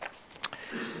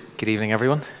Good evening,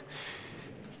 everyone.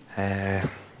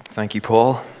 Thank you,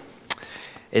 Paul.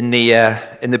 In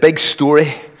the big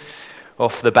story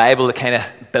of the Bible, the kind of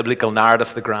biblical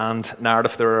narrative, the grand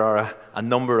narrative, there are a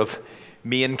number of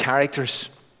main characters,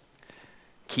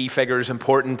 key figures,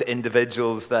 important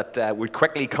individuals that would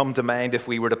quickly come to mind if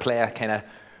we were to play a kind of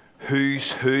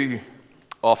who's who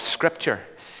of Scripture.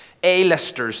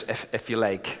 A-listers, if you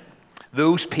like.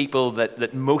 Those people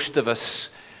that most of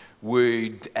us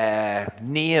would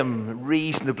name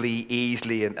reasonably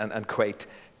easily and quite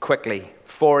quickly.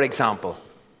 For example,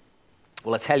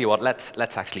 well, I tell you what,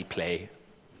 let's actually play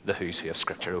the who's who of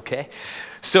Scripture, okay?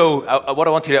 So what I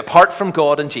want you to do, apart from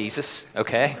God and Jesus,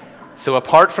 okay? So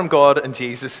apart from God and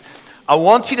Jesus, I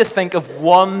want you to think of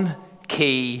one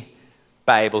key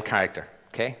Bible character,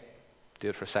 okay? Do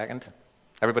it for a second.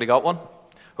 Everybody got one?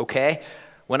 Okay.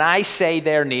 When I say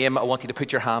their name, I want you to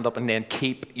put your hand up and then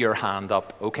keep your hand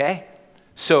up, okay?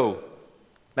 So,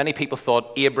 many people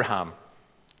thought Abraham.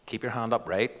 Keep your hand up,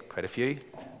 right? Quite a few.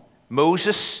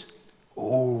 Moses.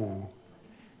 Oh.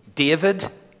 David.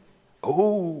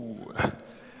 Oh.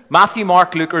 Matthew,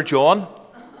 Mark, Luke, or John.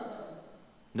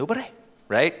 Nobody,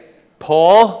 right?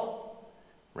 Paul.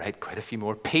 Right, quite a few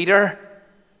more. Peter.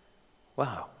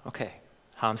 Wow, okay.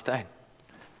 Hands down.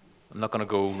 I'm not going to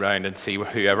go round and see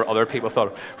whoever other people thought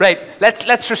of. Right,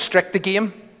 let's restrict the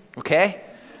game, okay?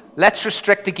 Let's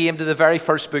restrict the game to the very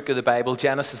first book of the Bible,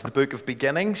 Genesis, the book of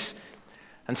beginnings.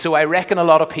 And so I reckon a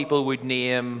lot of people would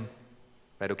name,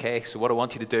 right, okay, so what I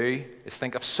want you to do is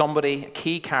think of somebody, a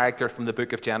key character from the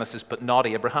book of Genesis, but not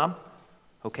Abraham,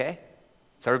 okay?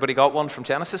 Has everybody got one from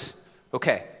Genesis?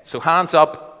 Okay, so hands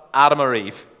up, Adam or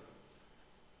Eve.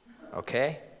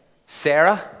 Okay,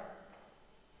 Sarah,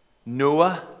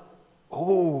 Noah,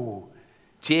 oh,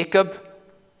 Jacob,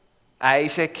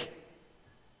 Isaac,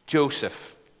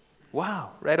 Joseph.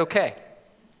 Wow, right, okay.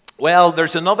 Well,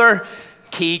 there's another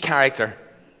key character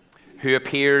who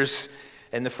appears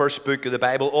in the first book of the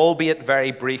Bible, albeit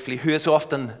very briefly, who is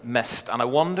often missed. And I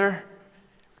wonder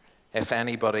if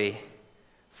anybody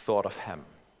thought of him.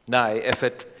 Now, if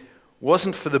it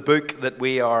wasn't for the book that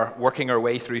we are working our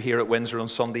way through here at Windsor on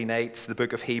Sunday nights, the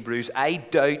book of Hebrews, I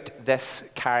doubt this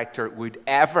character would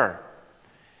ever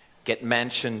get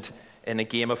mentioned in a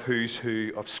game of who's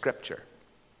who of Scripture.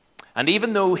 And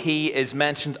even though he is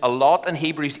mentioned a lot in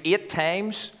Hebrews, 8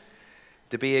 times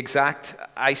to be exact,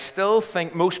 I still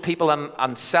think most people,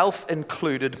 and self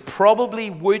included,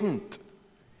 probably wouldn't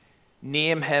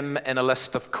name him in a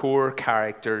list of core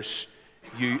characters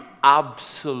you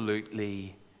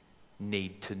absolutely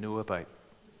need to know about.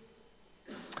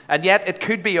 And yet it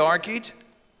could be argued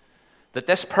that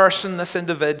this person, this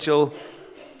individual,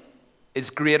 is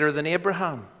greater than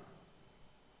Abraham.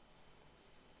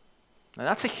 Now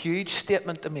that's a huge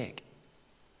statement to make.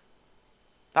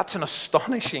 That's an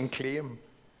astonishing claim.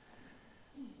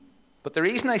 But the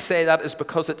reason I say that is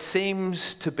because it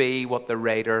seems to be what the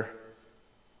writer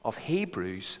of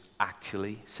Hebrews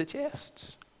actually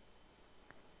suggests.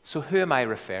 So who am I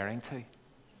referring to?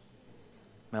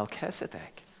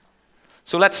 Melchizedek.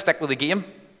 So let's stick with the game.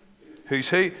 Who's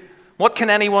who? What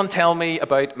can anyone tell me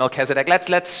about Melchizedek?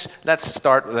 Let's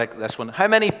start with like this one. How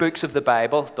many books of the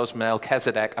Bible does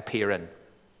Melchizedek appear in?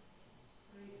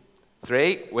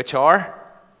 3. Which are?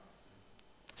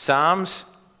 Psalms.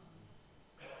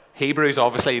 Hebrews,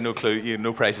 obviously, no clue. You have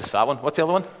no prizes for that one. What's the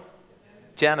other one?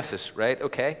 Genesis, right?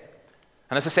 Okay.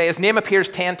 And as I say, his name appears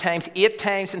 10 times, 8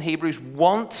 times in Hebrews,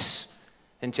 once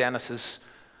in Genesis,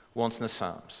 once in the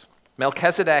Psalms.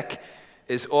 Melchizedek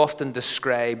is often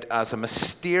described as a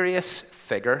mysterious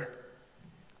figure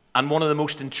and one of the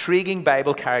most intriguing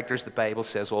Bible characters the Bible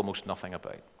says almost nothing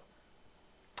about.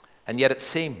 And yet it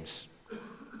seems,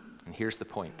 and here's the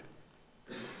point,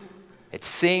 it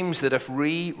seems that if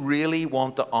we really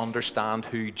want to understand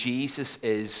who Jesus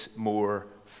is more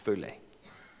fully,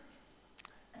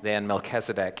 then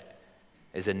Melchizedek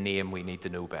is a name we need to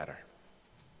know better.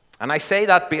 And I say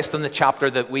that based on the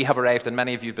chapter that we have arrived, and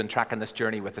many of you have been tracking this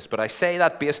journey with us, but I say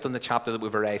that based on the chapter that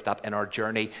we've arrived at in our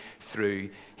journey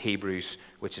through Hebrews,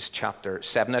 which is chapter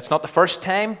 7. Now, it's not the first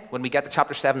time when we get to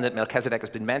chapter 7 that Melchizedek has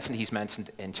been mentioned. He's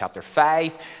mentioned in chapter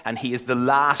 5, and he is the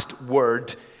last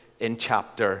word in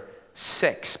chapter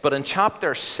 6. But in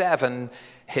chapter 7,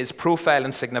 his profile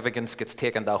and significance gets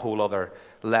taken to a whole other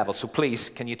level. So please,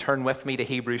 can you turn with me to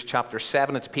Hebrews chapter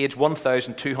 7? It's page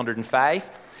 1205.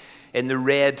 In the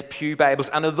red pew Bibles.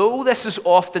 And although this is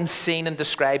often seen and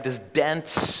described as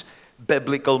dense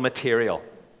biblical material,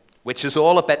 which is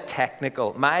all a bit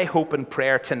technical, my hope and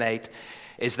prayer tonight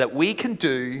is that we can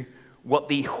do what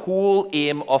the whole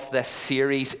aim of this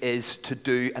series is to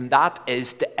do, and that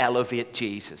is to elevate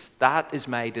Jesus. That is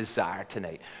my desire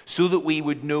tonight, so that we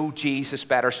would know Jesus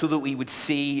better, so that we would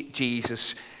see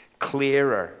Jesus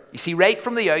clearer. You see, right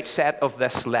from the outset of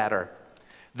this letter,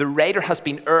 the writer has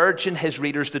been urging his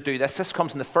readers to do this. This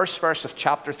comes in the first verse of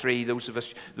chapter 3, those of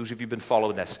you who've been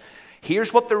following this.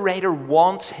 Here's what the writer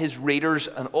wants his readers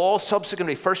and all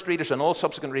subsequent first readers and all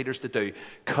subsequent readers to do.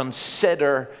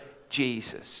 Consider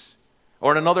Jesus.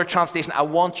 Or in another translation, I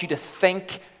want you to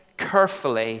think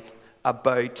carefully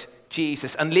about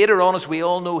Jesus. And later on, as we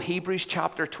all know, Hebrews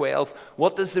chapter 12,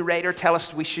 what does the writer tell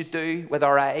us we should do with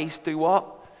our eyes? Do what?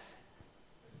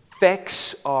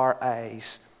 Fix our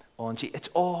eyes on Jesus. It's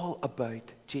all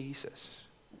about Jesus.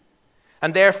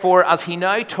 And therefore, as he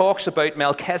now talks about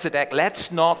Melchizedek,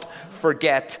 let's not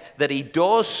forget that he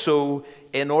does so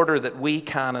in order that we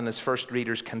can, and as first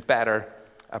readers, can better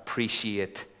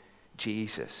appreciate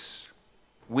Jesus.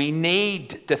 We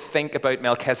need to think about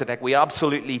Melchizedek. We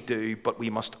absolutely do, but we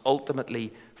must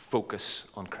ultimately focus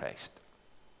on Christ.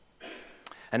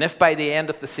 And if by the end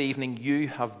of this evening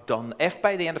if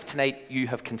by the end of tonight you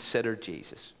have considered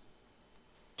Jesus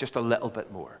just a little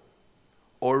bit more,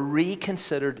 or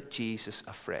reconsidered Jesus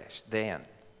afresh, then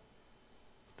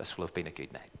this will have been a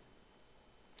good night.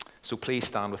 So please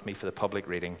stand with me for the public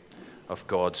reading of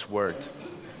God's Word.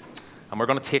 And we're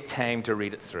going to take time to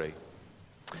read it through.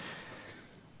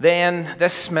 Then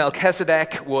this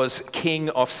Melchizedek was king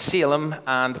of Salem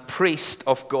and priest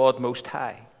of God Most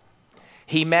High.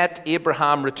 He met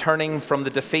Abraham returning from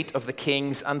the defeat of the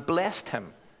kings and blessed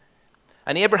him.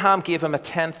 And Abraham gave him a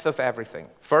tenth of everything.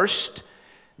 First,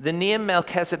 the name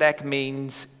Melchizedek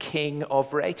means king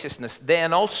of righteousness.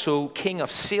 Then also king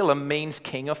of Salem means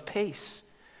king of peace.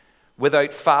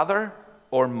 Without father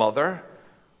or mother,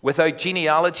 without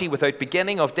genealogy, without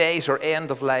beginning of days or end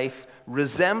of life,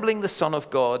 resembling the Son of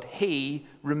God, he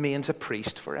remains a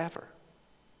priest forever.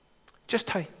 Just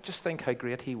think how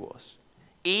great he was.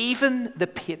 Even the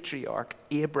patriarch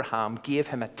Abraham gave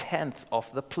him a tenth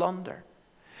of the plunder.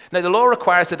 Now, the law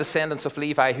requires the descendants of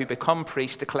Levi who become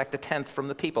priests to collect a tenth from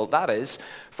the people, that is,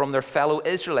 from their fellow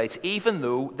Israelites, even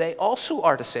though they also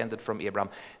are descended from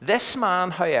Abraham. This man,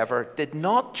 however, did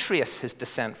not trace his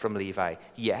descent from Levi,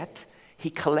 yet he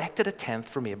collected a tenth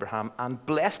from Abraham and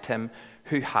blessed him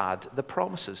who had the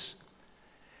promises.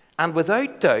 And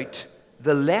without doubt,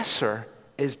 the lesser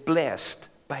is blessed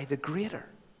by the greater.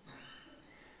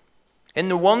 In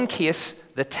the one case,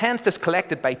 the tenth is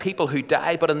collected by people who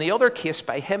die, but in the other case,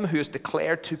 by him who is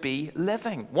declared to be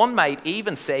living. One might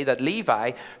even say that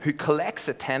Levi, who collects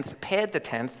the tenth, paid the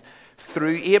tenth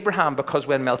through Abraham, because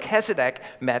when Melchizedek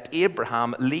met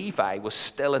Abraham, Levi was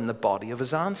still in the body of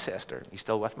his ancestor. Are you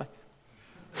still with me?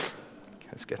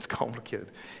 This gets complicated.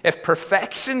 If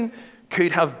perfection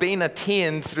could have been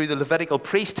attained through the Levitical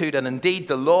priesthood, and indeed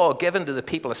the law given to the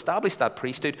people established that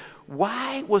priesthood,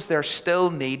 why was there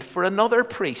still need for another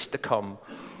priest to come?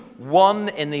 One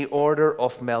in the order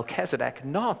of Melchizedek,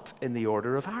 not in the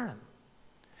order of Aaron.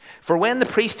 For when the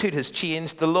priesthood has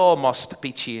changed, the law must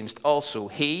be changed also.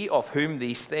 He of whom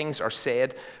these things are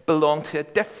said belonged to a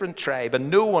different tribe, and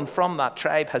no one from that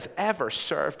tribe has ever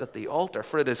served at the altar.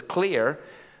 For it is clear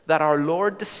that our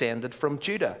Lord descended from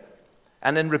Judah.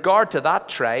 And in regard to that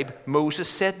tribe, Moses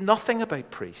said nothing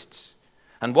about priests.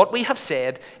 And what we have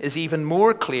said is even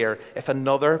more clear if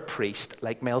another priest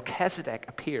like Melchizedek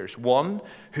appears, one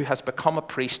who has become a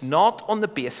priest not on the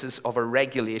basis of a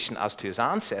regulation as to his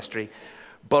ancestry,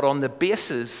 but on the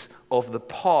basis of the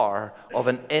power of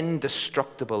an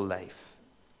indestructible life.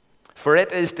 For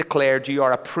it is declared, you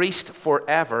are a priest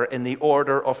forever in the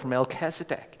order of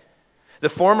Melchizedek. The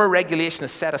former regulation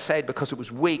is set aside because it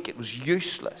was weak, it was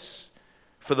useless.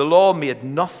 For the law made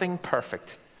nothing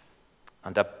perfect,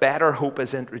 and a better hope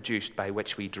is introduced by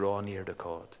which we draw near to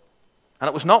God. And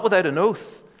it was not without an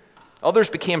oath. Others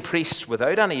became priests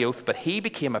without any oath, but he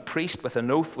became a priest with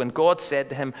an oath when God said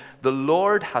to him, the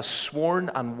Lord has sworn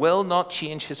and will not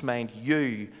change his mind.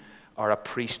 You are a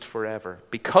priest forever.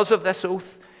 Because of this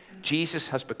oath, Jesus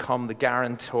has become the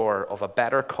guarantor of a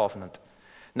better covenant.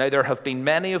 Now there have been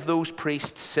many of those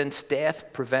priests since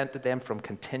death prevented them from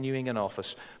continuing in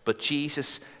office, but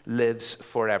Jesus lives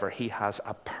forever. He has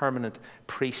a permanent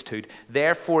priesthood.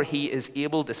 Therefore, he is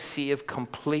able to save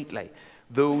completely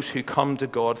those who come to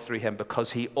God through him,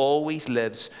 because he always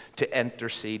lives to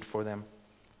intercede for them.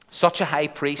 Such a high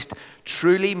priest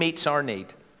truly meets our need.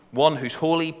 One who's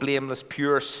holy, blameless,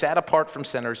 pure, set apart from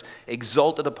sinners,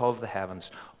 exalted above the heavens.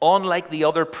 Unlike the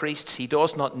other priests, he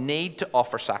does not need to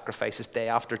offer sacrifices day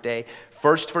after day,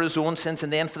 first for his own sins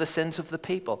and then for the sins of the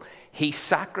people. He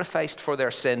sacrificed for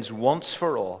their sins once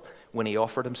for all when he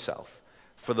offered himself.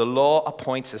 For the law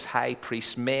appoints as high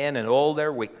priests men in all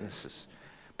their weaknesses,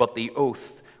 but the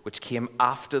oath which came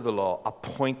after the law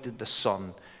appointed the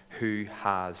Son who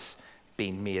has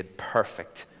been made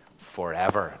perfect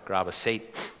forever. Grab a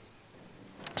seat.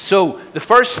 So, the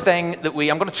first thing that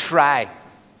I'm going to try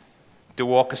to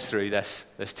walk us through this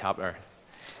chapter.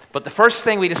 But the first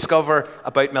thing we discover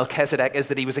about Melchizedek is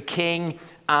that he was a king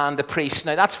and a priest.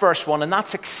 Now, that's verse 1, and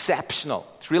that's exceptional.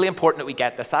 It's really important that we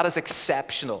get this. That is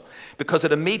exceptional because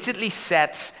it immediately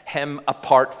sets him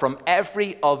apart from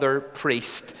every other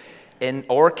priest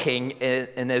or king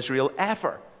in Israel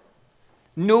ever.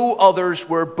 No others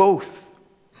were both.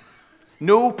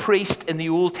 No priest in the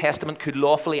Old Testament could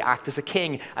lawfully act as a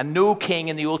king, and no king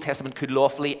in the Old Testament could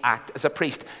lawfully act as a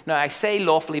priest. Now, I say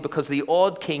lawfully because the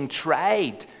odd king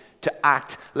tried to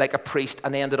act like a priest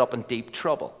and ended up in deep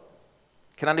trouble.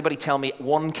 Can anybody tell me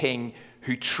one king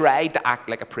who tried to act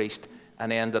like a priest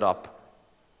and ended up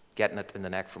getting it in the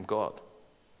neck from God?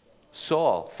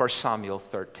 Saul, 1 Samuel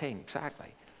 13, exactly.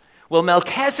 Well,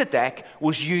 Melchizedek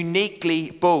was uniquely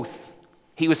both.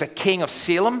 He was a king of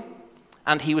Salem,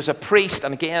 and he was a priest,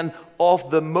 and again,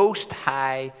 of the Most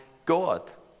High God.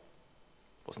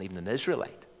 Wasn't even an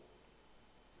Israelite.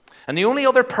 And the only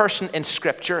other person in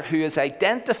Scripture who is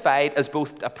identified as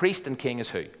both a priest and king is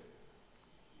who?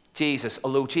 Jesus,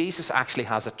 although Jesus actually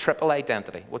has a triple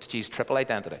identity. What's Jesus' triple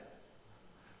identity?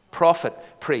 Prophet,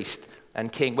 priest,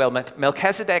 and king. Well,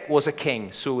 Melchizedek was a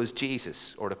king, so is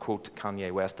Jesus. Or to quote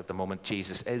Kanye West at the moment,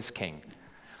 Jesus is king.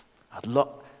 I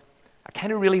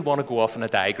kind of really want to go off on a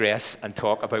digress and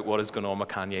talk about what is going on with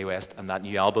Kanye West and that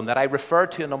new album that I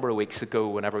referred to a number of weeks ago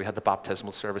whenever we had the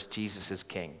baptismal service, Jesus is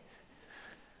King.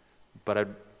 But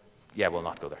we'll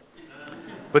not go there.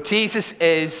 But Jesus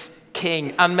is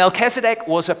king. And Melchizedek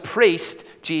was a priest.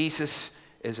 Jesus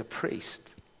is a priest.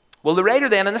 Well, the writer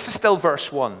then, and this is still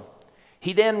verse 1,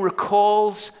 he then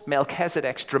recalls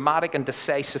Melchizedek's dramatic and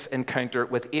decisive encounter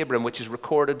with Abram, which is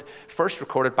first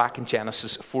recorded back in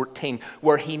Genesis 14,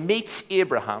 where he meets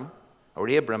Abraham, or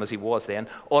Abram as he was then,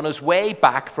 on his way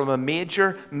back from a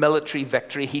major military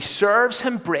victory. He serves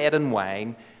him bread and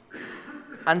wine,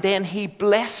 and then he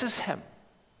blesses him.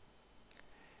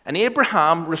 And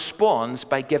Abraham responds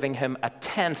by giving him a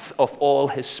tenth of all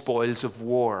his spoils of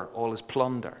war, all his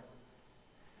plunder.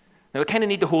 Now, we kind of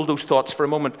need to hold those thoughts for a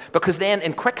moment, because then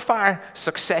in quick-fire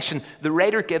succession, the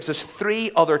writer gives us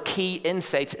three other key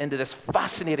insights into this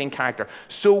fascinating character.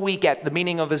 So we get the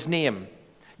meaning of his name,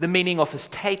 the meaning of his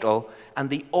title, and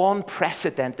the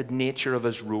unprecedented nature of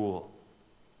his role.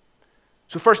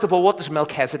 So first of all, what does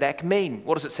Melchizedek mean?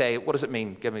 What does it say? What does it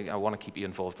mean? I want to keep you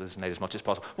involved with this tonight as much as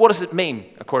possible. What does it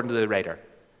mean, according to the writer?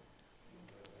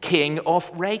 King of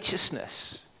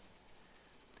righteousness.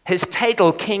 His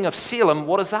title, King of Salem,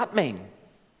 what does that mean?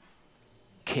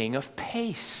 King of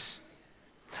peace.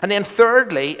 And then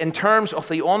thirdly, in terms of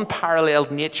the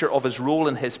unparalleled nature of his role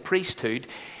in his priesthood,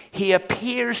 he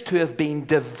appears to have been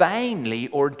divinely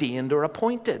ordained or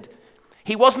appointed.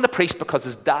 He wasn't a priest because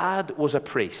his dad was a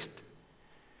priest,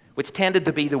 which tended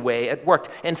to be the way it worked.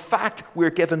 In fact, we're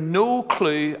given no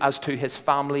clue as to his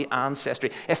family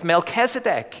ancestry. If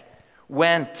Melchizedek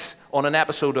went on an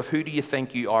episode of Who Do You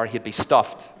Think You Are, he'd be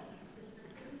stuffed.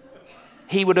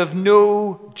 He would have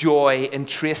no joy in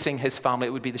tracing his family.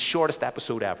 It would be the shortest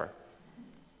episode ever.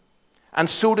 And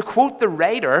so, to quote the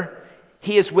writer,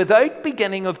 he is without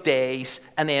beginning of days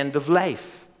and end of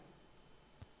life.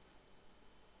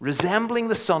 Resembling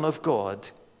the Son of God,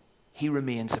 he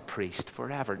remains a priest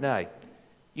forever. Now,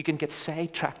 you can get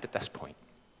sidetracked at this point.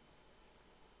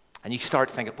 And you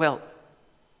start thinking, well,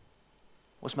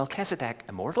 was Melchizedek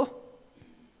immortal?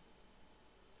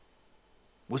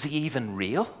 Was he even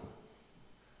real?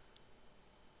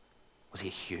 Was he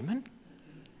a human?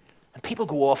 And people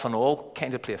go off on all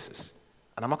kinds of places.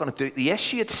 And I'm not going to do it. The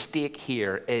issue at stake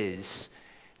here is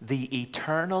the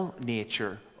eternal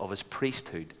nature of his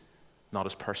priesthood, not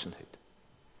his personhood.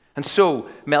 And so,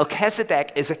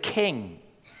 Melchizedek is a king.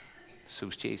 So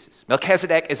is Jesus.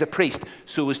 Melchizedek is a priest.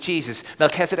 So is Jesus.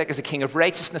 Melchizedek is a king of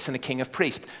righteousness and a king of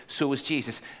priests. So is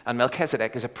Jesus. And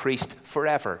Melchizedek is a priest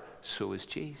forever. So is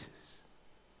Jesus.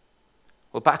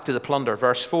 Well, back to the plunder,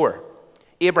 verse 4.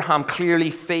 Abraham clearly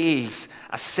feels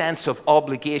a sense of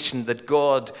obligation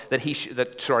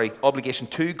obligation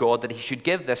to God that he should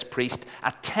give this priest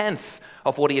a tenth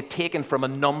of what he had taken from a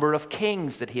number of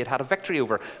kings that he had had a victory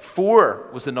over. 4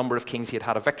 was the number of kings he had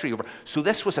had a victory over. So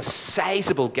this was a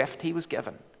sizable gift he was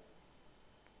given.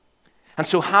 And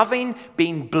so having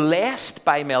been blessed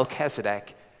by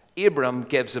Melchizedek, Abram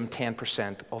gives him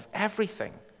 10% of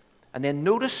everything. And then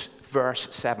notice verse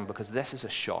 7, because this is a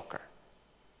shocker.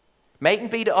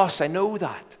 Mightn't be to us, I know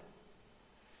that.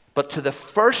 But to the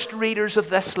first readers of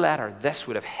this letter, this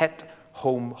would have hit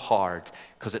home hard,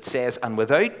 because it says, and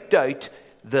without doubt,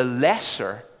 the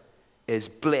lesser is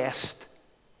blessed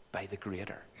by the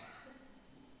greater.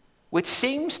 Which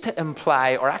seems to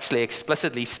imply, or actually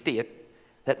explicitly state,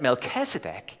 that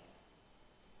Melchizedek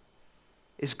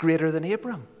is greater than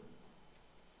Abram,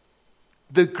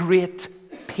 the great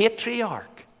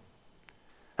patriarch.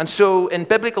 And so in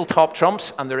biblical top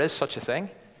trumps, and there is such a thing,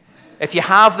 if you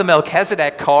have the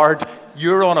Melchizedek card,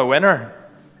 you're on a winner.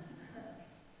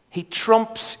 He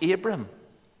trumps Abram.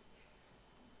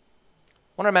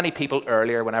 I wonder many people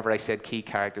earlier, whenever I said key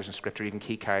characters in Scripture, even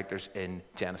key characters in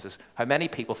Genesis, how many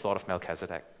people thought of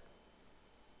Melchizedek?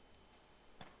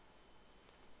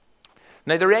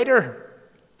 Now, the writer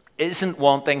isn't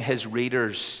wanting his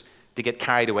readers to get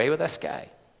carried away with this guy,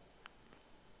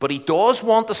 but he does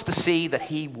want us to see that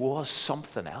he was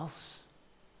something else.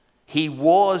 He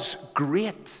was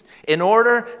great, in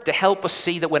order to help us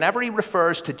see that whenever he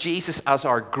refers to Jesus as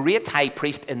our great high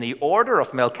priest in the order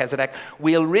of Melchizedek,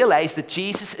 we'll realize that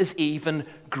Jesus is even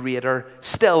greater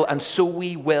still, and so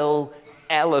we will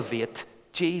elevate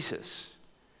Jesus.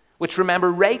 Which,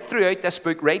 remember, right throughout this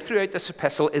book, right throughout this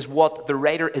epistle, is what the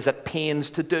writer is at pains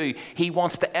to do. He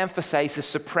wants to emphasize the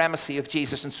supremacy of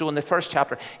Jesus. And so in the first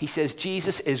chapter, he says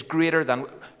Jesus is greater than...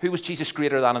 Who was Jesus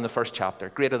greater than in the first chapter?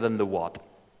 Greater than the what?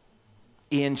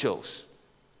 Angels.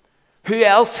 Who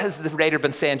else has the writer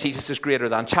been saying Jesus is greater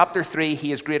than? Chapter 3,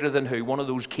 he is greater than who? One of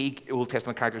those key Old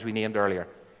Testament characters we named earlier.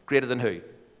 Greater than who?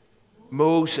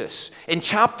 Moses. In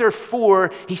chapter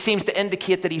 4, he seems to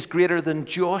indicate that he's greater than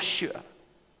Joshua.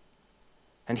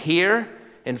 And here,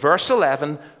 in verse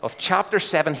 11 of chapter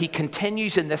 7, he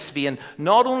continues in this vein,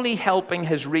 not only helping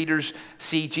his readers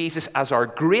see Jesus as our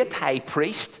great high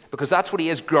priest, because that's what he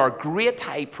is, our great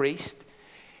high priest.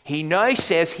 He now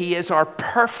says he is our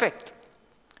perfect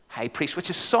high priest, which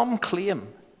is some claim.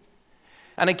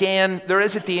 And again, there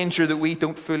is a danger that we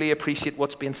don't fully appreciate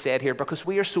what's being said here, because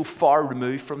we are so far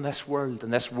removed from this world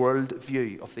and this world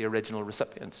view of the original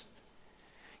recipients.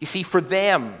 You see, for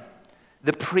them,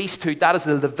 the priesthood, that is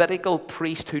the Levitical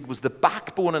priesthood, was the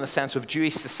backbone in a sense of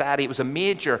Jewish society. It was a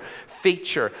major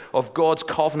feature of God's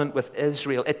covenant with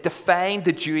Israel. It defined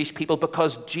the Jewish people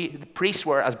because the priests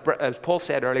were, as Paul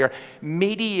said earlier,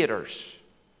 mediators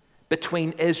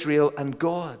between Israel and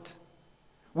God.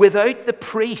 Without the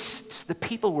priests, the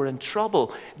people were in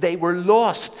trouble. They were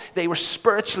lost. They were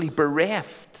spiritually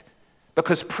bereft.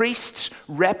 Because priests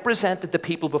represented the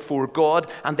people before God,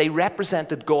 and they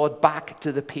represented God back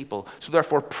to the people. So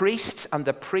therefore, priests and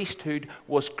the priesthood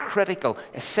was critical,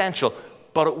 essential,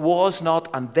 but it was not,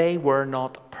 and they were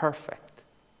not perfect.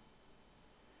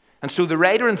 And so the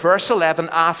writer in verse 11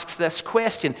 asks this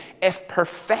question: if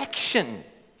perfection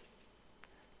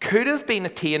could have been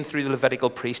attained through the Levitical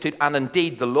priesthood, and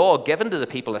indeed the law given to the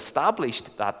people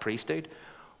established that priesthood,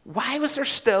 why was there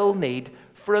still need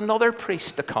for another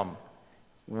priest to come?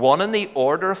 One in the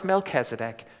order of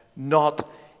Melchizedek, not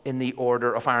in the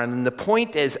order of Aaron. And the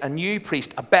point is, a new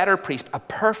priest, a better priest, a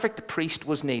perfect priest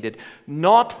was needed,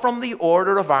 not from the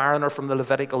order of Aaron or from the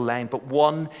Levitical line, but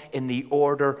one in the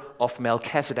order of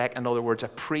Melchizedek. In other words, a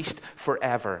priest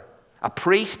forever. A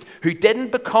priest who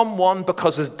didn't become one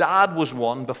because his dad was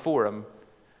one before him.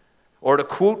 Or to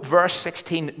quote verse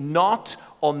 16, not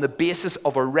on the basis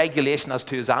of a regulation as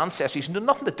to his ancestry. It had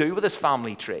nothing to do with his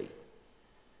family tree.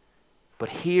 But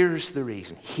here's the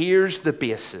reason. Here's the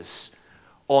basis.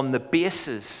 On the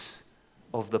basis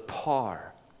of the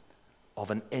power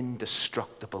of an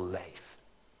indestructible life.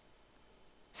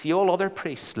 See, all other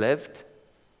priests lived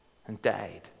and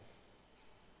died.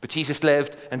 But Jesus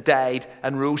lived and died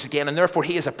and rose again. And therefore,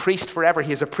 he is a priest forever.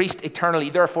 He is a priest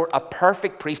eternally. Therefore, a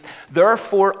perfect priest.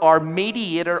 Therefore, our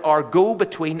mediator, our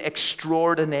go-between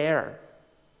extraordinaire.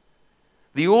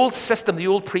 The old system, the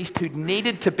old priesthood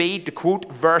needed to be, to quote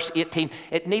verse 18,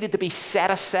 it needed to be set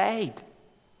aside.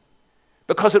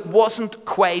 Because it wasn't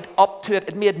quite up to it.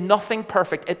 It made nothing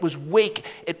perfect. It was weak.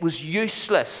 It was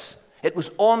useless. It was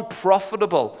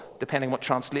unprofitable, depending on what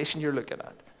translation you're looking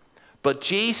at. But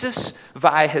Jesus,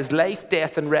 via his life,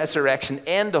 death, and resurrection,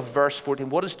 end of verse 14,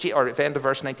 end of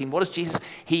verse 19, what is Jesus?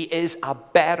 He is a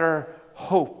better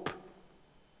hope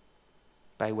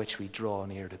by which we draw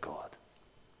near to God.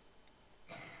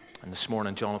 And this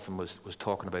morning, Jonathan was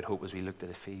talking about hope as we looked at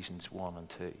Ephesians 1 and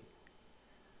 2.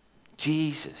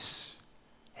 Jesus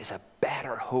is a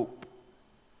better hope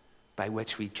by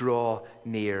which we draw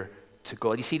near to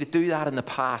God. You see, to do that in the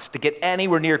past, to get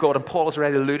anywhere near God, and Paul has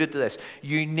already alluded to this,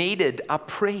 you needed a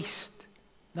priest.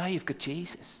 Now you've got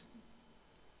Jesus.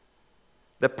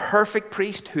 The perfect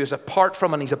priest who is apart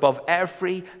from and he's above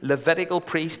every Levitical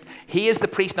priest. He is the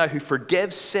priest now who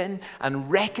forgives sin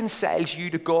and reconciles you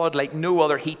to God like no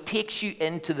other. He takes you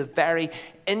into the very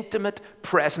intimate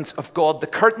presence of God. The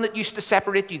curtain that used to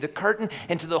separate you, the curtain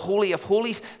into the Holy of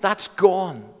Holies, that's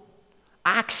gone.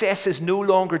 Access is no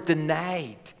longer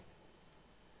denied,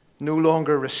 no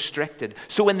longer restricted.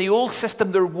 So in the old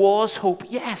system there was hope.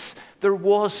 Yes, there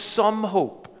was some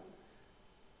hope.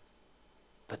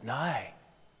 But now,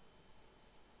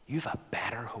 you've a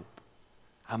better hope.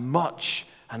 A much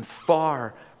and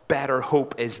far better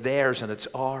hope is theirs and it's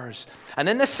ours. And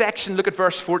in this section, look at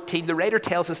verse 14. The writer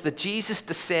tells us that Jesus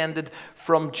descended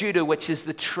from Judah, which is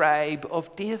the tribe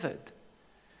of David.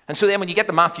 And so then when you get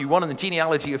to Matthew 1 and the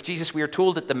genealogy of Jesus, we are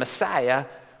told that the Messiah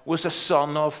was a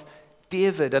son of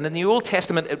David. And in the Old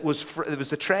Testament, it was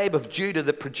the tribe of Judah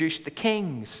that produced the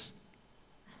kings.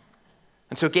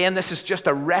 And so again, this is just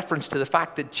a reference to the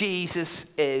fact that Jesus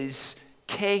is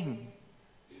king.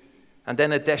 And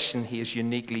in addition, he is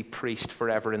uniquely priest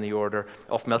forever in the order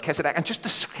of Melchizedek. And just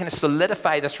to kind of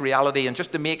solidify this reality and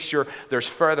just to make sure there's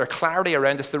further clarity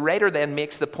around this, the writer then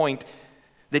makes the point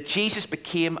that Jesus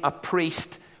became a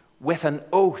priest with an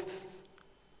oath.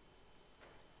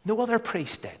 No other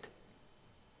priest did.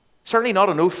 Certainly not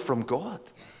an oath from God.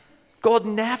 God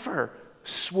never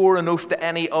swore an oath to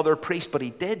any other priest, but he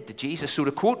did to Jesus. So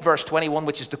to quote verse 21,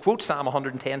 which is to quote Psalm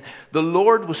 110, the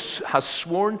Lord has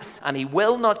sworn and he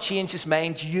will not change his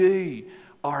mind. You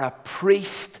are a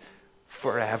priest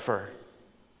forever.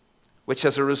 Which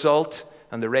as a result,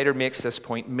 and the writer makes this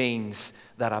point, means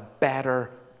that a better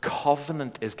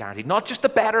covenant is guaranteed. Not just a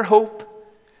better hope,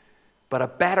 but a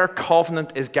better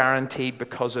covenant is guaranteed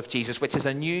because of Jesus, which is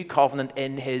a new covenant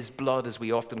in his blood, as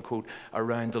we often quote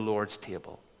around the Lord's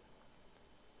table.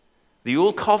 The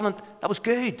old covenant, that was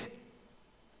good.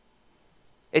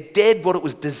 It did what it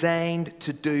was designed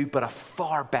to do, but a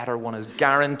far better one is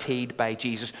guaranteed by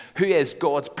Jesus, who is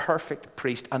God's perfect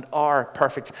priest and our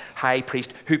perfect high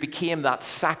priest, who became that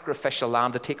sacrificial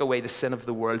lamb to take away the sin of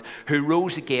the world, who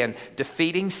rose again,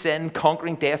 defeating sin,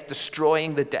 conquering death,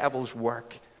 destroying the devil's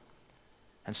work.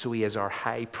 And so he is our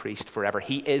high priest forever.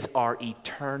 He is our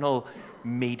eternal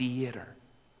mediator.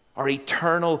 Our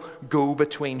eternal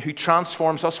go-between, who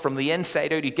transforms us from the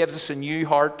inside out, who gives us a new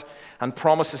heart and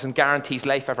promises and guarantees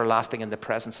life everlasting in the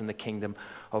presence and the kingdom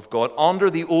of God. Under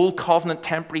the old covenant,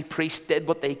 temporary priests did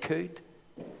what they could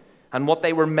and what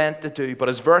they were meant to do. But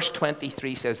as verse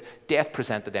 23 says, death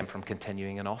prevented them from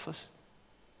continuing in office.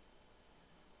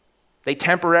 They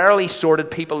temporarily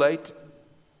sorted people out.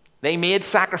 They made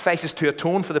sacrifices to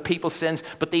atone for the people's sins,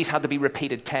 but these had to be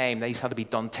repeated time. These had to be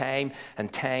done time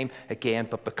and time again.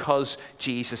 But because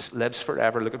Jesus lives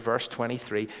forever, look at verse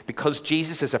 23, because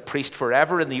Jesus is a priest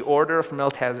forever in the order of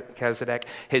Melchizedek,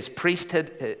 his priesthood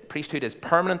is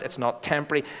permanent, it's not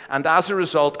temporary. And as a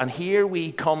result, and here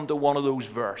we come to one of those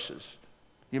verses.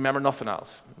 You remember nothing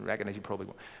else? I recognize you probably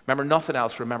won't. Remember nothing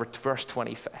else, remember verse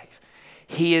 25.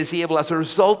 He is able, as a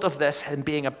result of this, him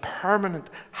being a permanent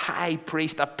high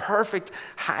priest, a perfect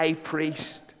high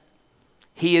priest,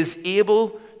 he is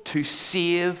able to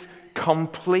save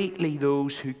completely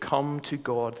those who come to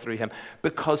God through him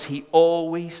because he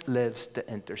always lives to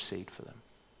intercede for them.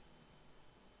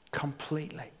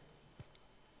 Completely.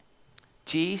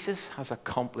 Jesus has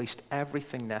accomplished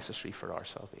everything necessary for our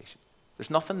salvation. There's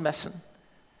nothing missing.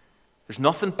 There's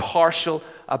nothing partial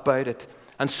about it.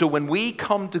 And so when we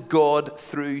come to God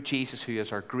through Jesus, who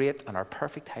is our great and our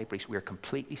perfect high priest, we are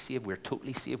completely saved, we're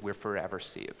totally saved, we're forever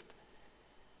saved.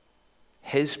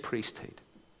 His priesthood,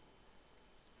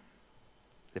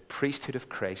 the priesthood of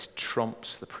Christ,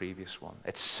 trumps the previous one.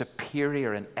 It's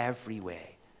superior in every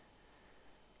way.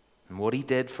 And what he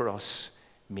did for us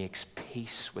makes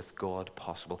peace with God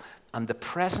possible. And the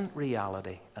present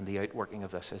reality and the outworking of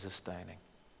this is astounding.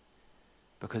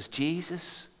 Because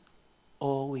Jesus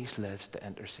always lives to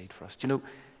intercede for us. Do you know,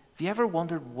 have you ever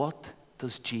wondered what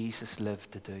does Jesus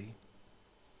live to do? Do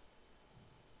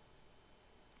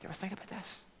you ever think about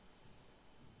this?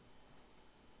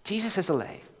 Jesus is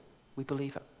alive. We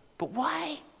believe it. But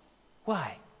why?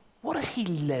 Why? What does he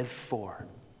live for?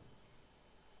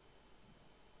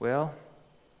 Well,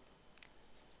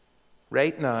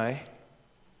 right now,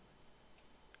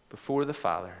 before the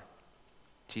Father,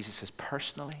 Jesus is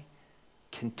personally,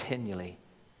 continually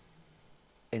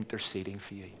interceding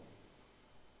for you.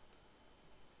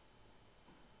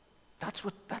 That's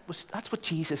what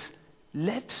Jesus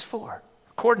lives for,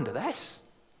 according to this.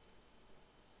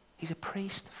 He's a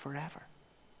priest forever.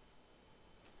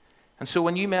 And so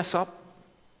when you mess up,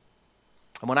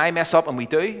 and when I mess up, and we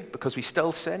do, because we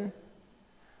still sin,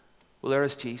 well, there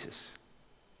is Jesus.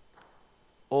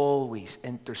 always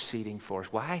interceding for us.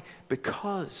 Why?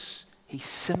 Because he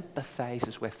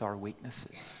sympathizes with our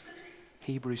weaknesses.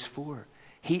 Hebrews 4.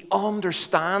 He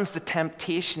understands the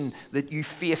temptation that you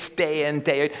face day in,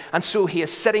 day out. And so he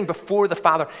is sitting before the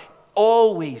Father,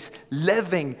 always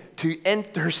living to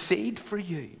intercede for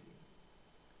you.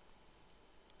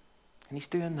 And he's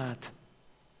doing that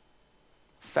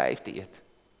 5 to 8.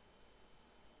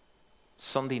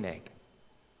 Sunday night,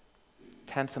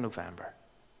 10th of November,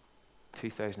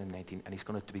 2019. And he's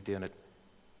going to be doing it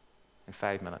in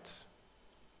 5 minutes,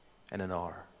 in an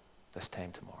hour, this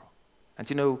time tomorrow. And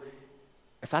you know,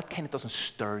 if that kind of doesn't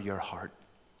stir your heart,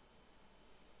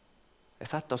 if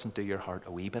that doesn't do your heart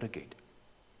a wee bit of good,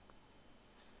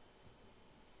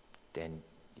 then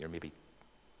you're maybe,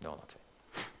 no, that's it,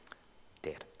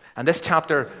 dead. And as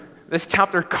this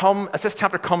chapter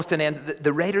comes to an end,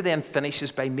 the writer then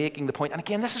finishes by making the point, and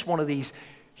again, this is one of these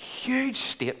huge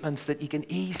statements that you can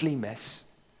easily miss.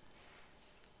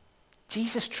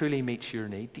 Jesus truly meets your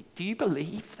need. Do you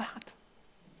believe that?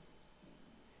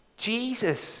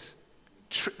 Jesus,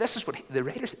 this is what the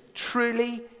writer said,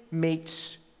 truly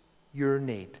meets your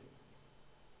need. Do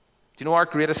you know our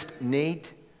greatest need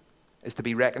is to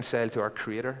be reconciled to our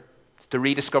Creator? It's to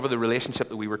rediscover the relationship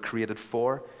that we were created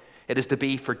for. It is to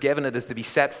be forgiven. It is to be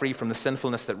set free from the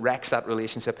sinfulness that wrecks that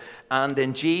relationship. And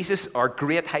in Jesus, our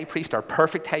great high priest, our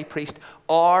perfect high priest,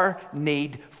 our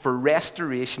need for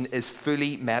restoration is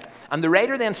fully met. And the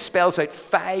writer then spells out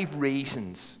 5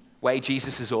 reasons why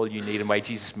Jesus is all you need and why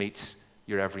Jesus meets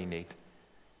your every need.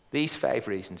 These 5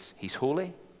 reasons. He's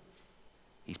holy.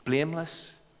 He's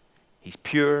blameless. He's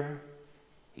pure.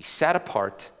 He's set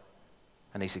apart.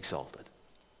 And he's exalted.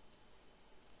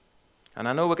 And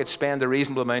I know we could spend a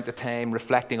reasonable amount of time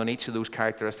reflecting on each of those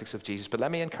characteristics of Jesus, but let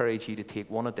me encourage you to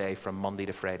take one a day from Monday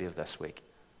to Friday of this week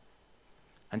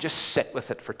and just sit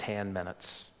with it for 10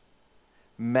 minutes,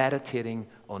 meditating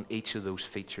on each of those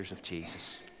features of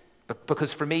Jesus.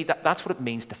 Because for me, that's what it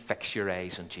means to fix your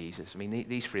eyes on Jesus. I mean,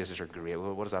 these phrases are great.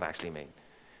 Well, what does that actually mean?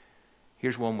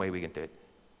 Here's one way we can do it.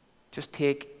 Just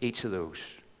take each of those,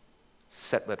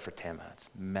 sit with it for 10 minutes,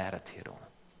 meditate on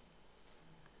it.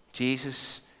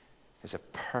 Jesus is a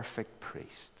perfect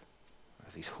priest,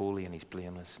 as he's holy and he's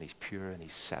blameless and he's pure and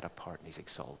he's set apart and he's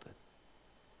exalted.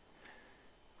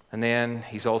 And then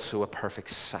he's also a perfect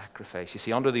sacrifice. You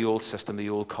see, under the old system, the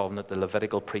old covenant, the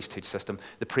Levitical priesthood system,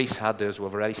 the priests had to, as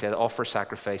we've already said, offer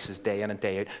sacrifices day in and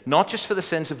day out, not just for the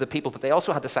sins of the people, but they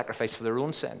also had to sacrifice for their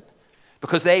own sin.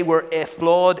 Because they were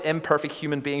flawed, imperfect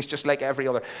human beings just like every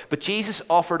other. But Jesus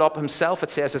offered up himself,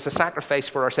 it says, as a sacrifice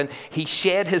for our sin. He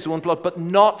shed his own blood, but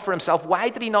not for himself. Why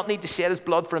did he not need to shed his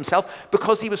blood for himself?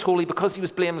 Because he was holy, because he was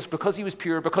blameless, because he was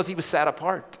pure, because he was set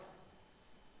apart.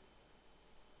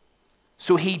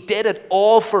 So he did it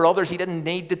all for others. He didn't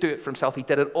need to do it for himself. He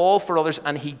did it all for others,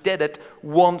 and he did it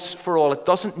once for all. It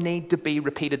doesn't need to be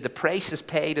repeated. The price is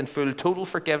paid in full. Total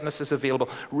forgiveness is available.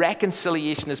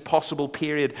 Reconciliation is possible,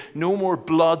 period. No more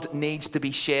blood needs to be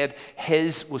shed.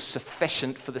 His was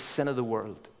sufficient for the sin of the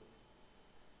world.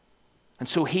 And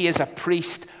so he is a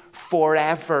priest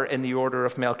forever in the order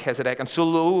of Melchizedek. And so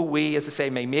although we, as I say,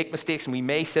 may make mistakes and we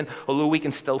may sin, although we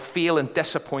can still fail and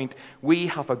disappoint, we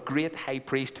have a great high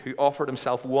priest who offered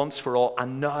himself once for all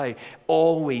and now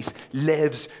always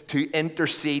lives to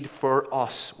intercede for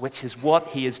us, which is what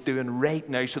he is doing right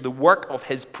now. So the work of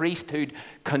his priesthood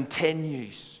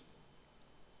continues.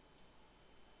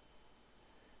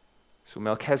 So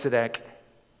Melchizedek,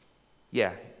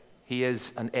 yeah, he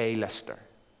is an A-lister.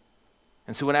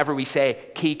 And so whenever we say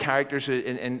key characters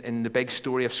in the big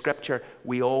story of Scripture,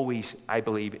 we always, I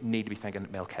believe, need to be thinking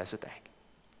of Melchizedek.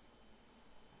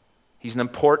 He's an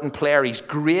important player. He's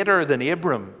greater than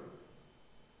Abram.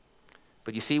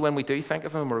 But you see, when we do think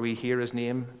of him or we hear his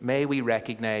name, may we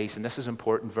recognize, and this is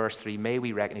important, verse 3, may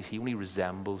we recognize he only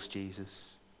resembles Jesus.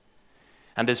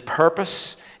 And his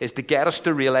purpose is to get us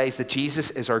to realize that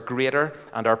Jesus is our greater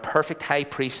and our perfect high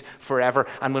priest forever.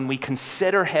 And when we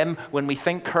consider him, when we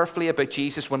think carefully about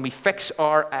Jesus, when we fix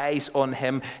our eyes on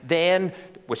him, then,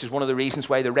 which is one of the reasons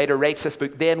why the writer writes this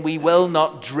book, then we will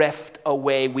not drift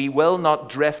away. We will not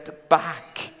drift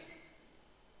back.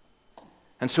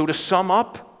 And so to sum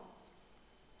up,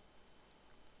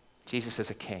 Jesus is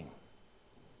a king.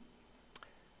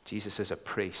 Jesus is a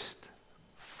priest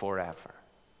forever.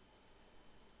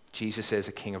 Jesus is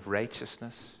a king of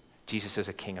righteousness. Jesus is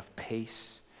a king of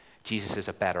peace. Jesus is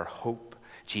a better hope.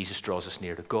 Jesus draws us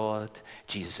near to God.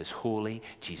 Jesus is holy.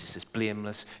 Jesus is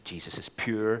blameless. Jesus is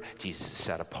pure. Jesus is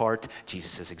set apart.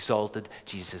 Jesus is exalted.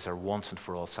 Jesus is our once and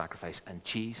for all sacrifice. And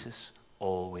Jesus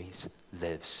always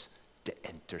lives to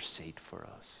intercede for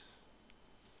us.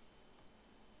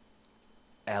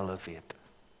 Elevate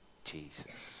Jesus.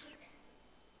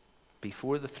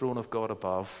 Before the throne of God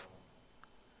above,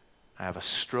 I have a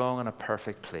strong and a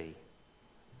perfect plea.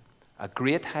 A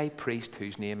great high priest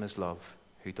whose name is love,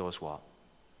 who does what?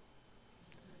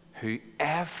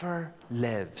 Whoever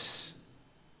lives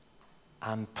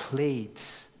and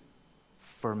pleads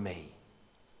for me.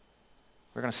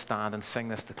 We're going to stand and sing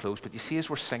this to close, but you see, as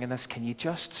we're singing this, can you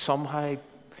just somehow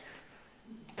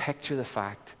picture the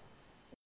fact